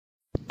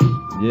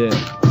Yeah.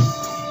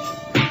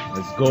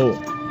 Let's go.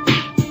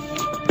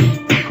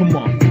 Come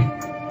on.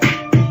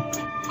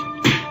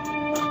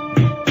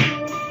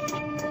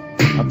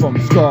 I'm from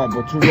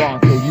Scarborough,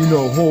 Toronto, you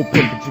know, whole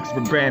pimpin' chicks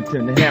from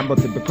Brampton and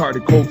Hamilton, Bacardi,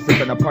 Coke,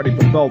 sippin' a party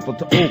from Belleville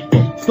to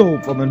Oakville,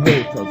 Stouffville and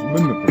hotels,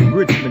 women from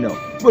Richmond Hill,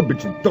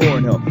 Woodbridge and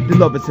Thornhill. They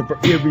love us for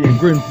Erie and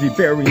Grimsby,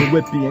 Barrie and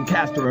Whitby and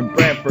Castor and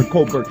Brantford,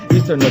 Coburg,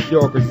 Eastern North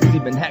Yorkers, it's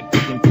even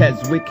hectic in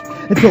Keswick,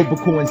 and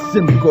Etobicoke and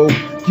Simcoe.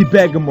 Keep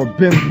begging more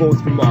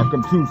bimbos from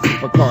Markham to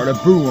Carter,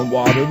 Brew and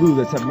Waterloo.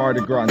 Let's have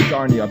Mardi Gras and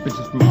Sarnia,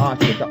 bitches from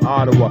Oshawa to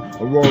Ottawa,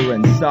 Aurora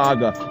and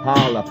Saga,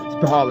 Holla,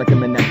 Spaholic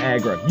and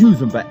Niagara,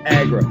 use 'em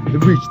Viagra, to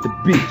reach the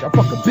beach, I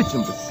fuck a bitch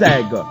in the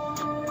Saga.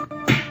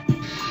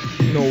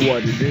 You know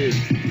what it is.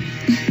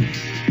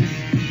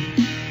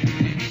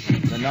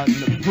 There's nothing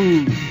to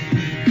prove.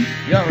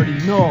 You already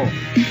know.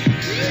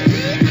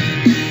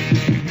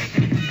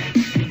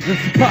 You're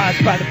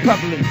surprised by the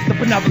prevalence, the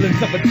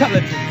benevolence of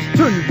intelligence.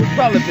 Turn you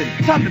irrelevant,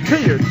 time to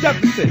pay your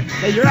deficit.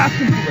 Now you're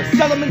asking for a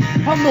settlement?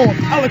 I'll know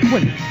I'm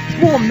eloquent.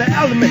 Swarm the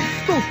elements,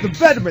 toast the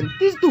veteran.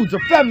 These dudes are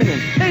feminine,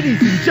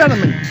 ladies and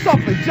gentlemen,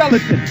 softly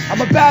gelatin.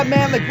 I'm a bad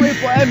man like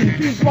Grateful Emmy,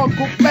 fiends won't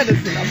cook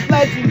medicine. I'm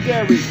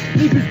legendary,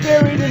 leave is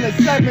buried in a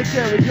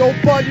cemetery. Your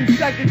body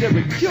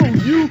secondary, kill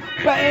you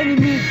by any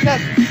means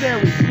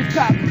necessary. With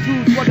cotton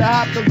shoes, what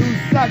I have to lose,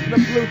 sack the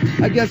blue.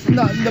 I guess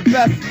nothing the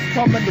best is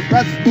coming, the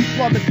rest will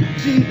plummet.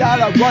 Gee,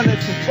 that I run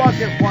it, so fuck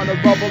it. Wanna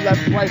rubble,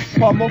 left, right,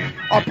 pummel.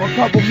 Upper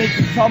couple, make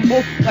it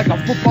tumble like a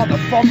football that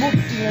fumbled.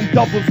 Seeing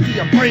doubles, see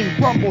your brain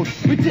crumbles.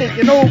 We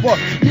taking over,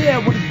 yeah,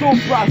 with a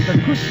dope roster.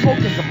 Kush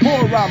smoking some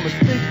more around with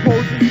fake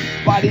poses.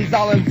 Bodies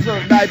all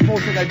insert knife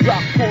holes and I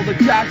drop colder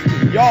jacks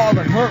to y'all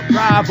and hurt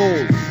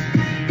rivals.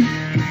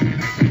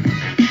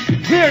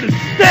 Here to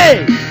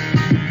stay.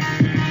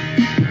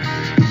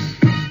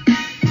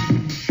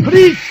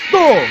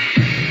 Cristo.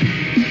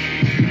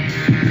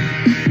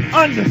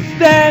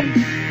 Understand?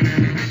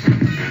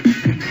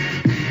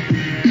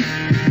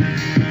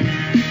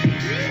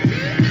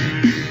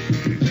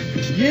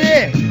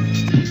 Yeah.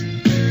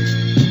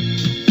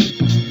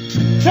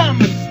 Time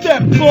to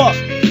step up.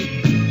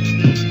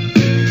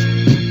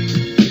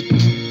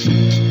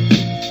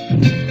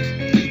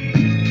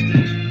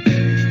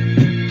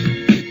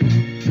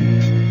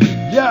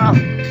 Yeah.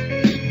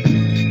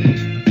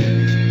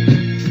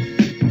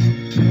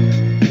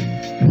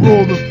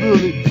 Roll the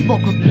Philly,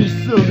 smoke a piece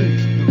silly.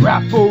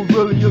 Rap-o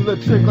really, you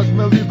lip sync like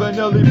Milli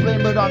Vanilli.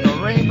 Blame it on the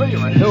rain, but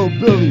you're a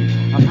hillbilly.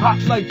 I'm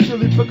hot like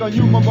chili, pick on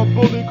you, mama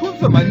bully.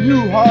 Cruise on my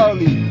new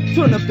Harley.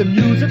 Turn up the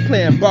music,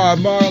 playing Bob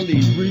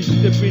Marley. Reach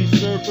the beach,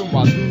 surfing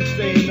while you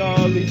say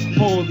gnarly.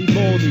 Holy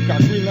moly,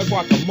 got green like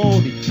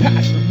guacamole.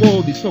 Pass the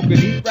rollie, so can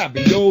eat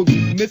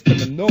ravioli. Mr.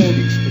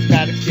 Manoli, it's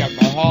matics, the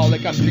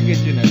alcoholic. I'm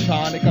drinking gin and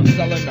tonic, I'm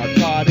selling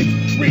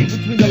narcotics. Read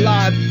between the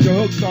lines, your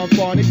hooks on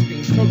phonics,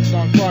 being hooked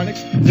on chronic.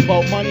 It's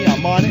about money,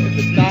 I'm on it. If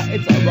it's not,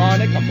 it's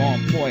ironic. I'm on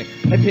point.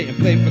 I pay and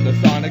play for the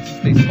Sonics,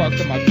 and stay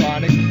sparked on my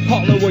chronic.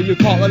 Call it what you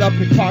call it up,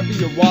 pickpocket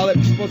your wallet.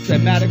 People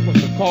said Matic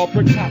was the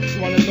culprit. Cops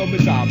wanna know me,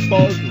 got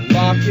buzz and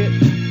rocket.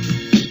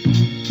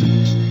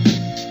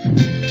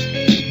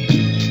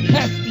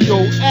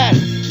 SDOS,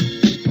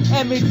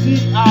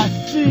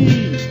 MATIC.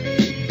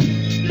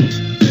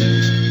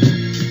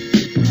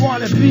 You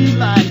wanna be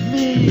like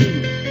me?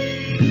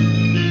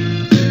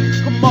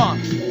 Come on.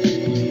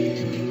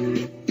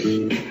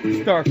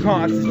 Start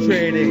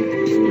concentrating.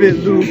 Spit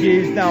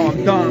loogies, now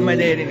I'm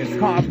dominating. It's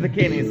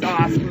complicating, it's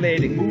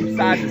oscillating. Move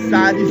side to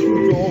side, these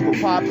dudes are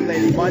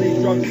overpopulating. Money,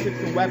 drugs, ships,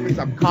 and weapons,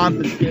 I'm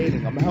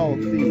confiscating. I'm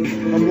healthy,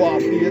 I'm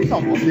wealthy, it's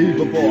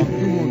unbelievable. I'm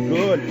doing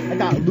good, I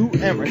got loot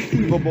and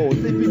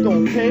receivables. If you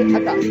don't pay, I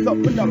got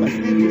something on my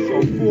sleeve to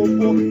show full.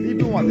 Leave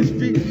you on the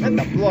street, let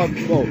the blood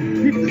flow.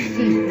 Keep the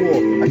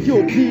sequel, I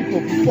kill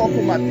people, you fuck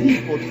with my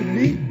people. To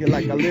me, you're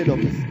like a little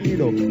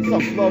mosquito.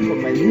 Some love for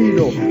my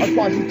needle. I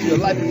squash you to your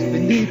life is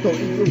finito.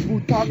 Eat your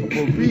food, talk a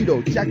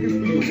burrito. Check it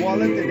for your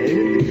wallet, then I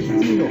hit the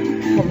casino.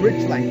 Come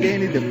rich like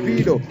Danny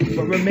DeVito,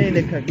 but remain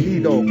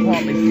incognito.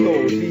 Call me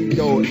slow,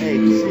 Dito, hey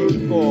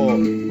Chico.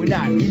 We're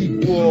not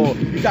equal,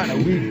 you got a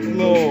weak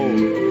flow.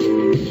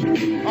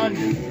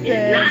 Understand?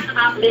 It's not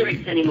about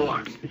lyrics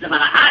anymore. It's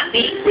about a hot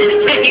beat and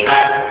a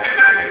catchy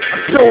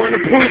I'm showing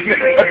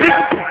improvement, a big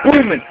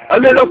improvement, a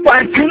little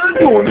fine-tuning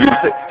doing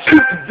music,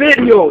 shooting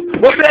videos,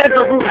 my bands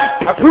are ruling,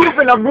 I'm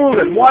proving I'm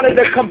ruling, wanted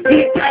to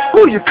compete,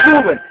 who you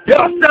fooling,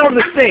 y'all sound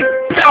the same,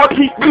 y'all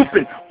keep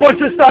looping,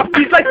 bunch of soft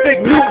beats like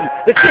Big Newton,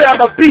 they say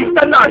I'm a beast,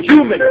 I'm not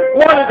human,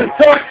 wanted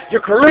to talk,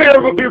 your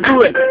career will be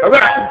ruined, I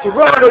rap from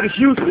Toronto to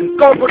Houston,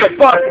 Scarborough to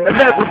Boston, and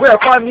everywhere,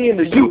 find me in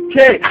the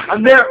UK,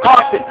 I'm there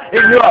often,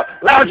 in Europe,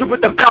 lounging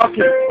with the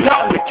Falcons,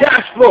 counting the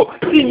cash flow,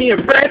 see me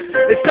in France,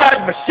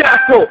 inside my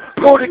chateau,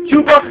 go to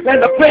Cuba,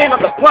 land the plane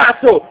on the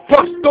plateau.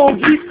 Fuck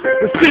stogies,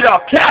 and spit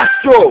out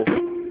Castro.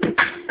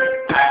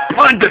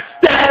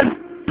 Understand?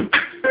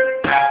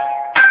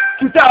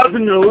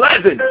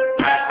 2011.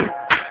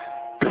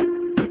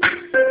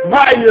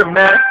 My year,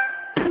 man.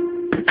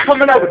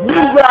 Coming out with new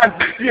rhymes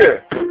this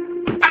year.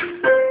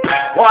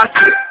 Watch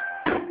it.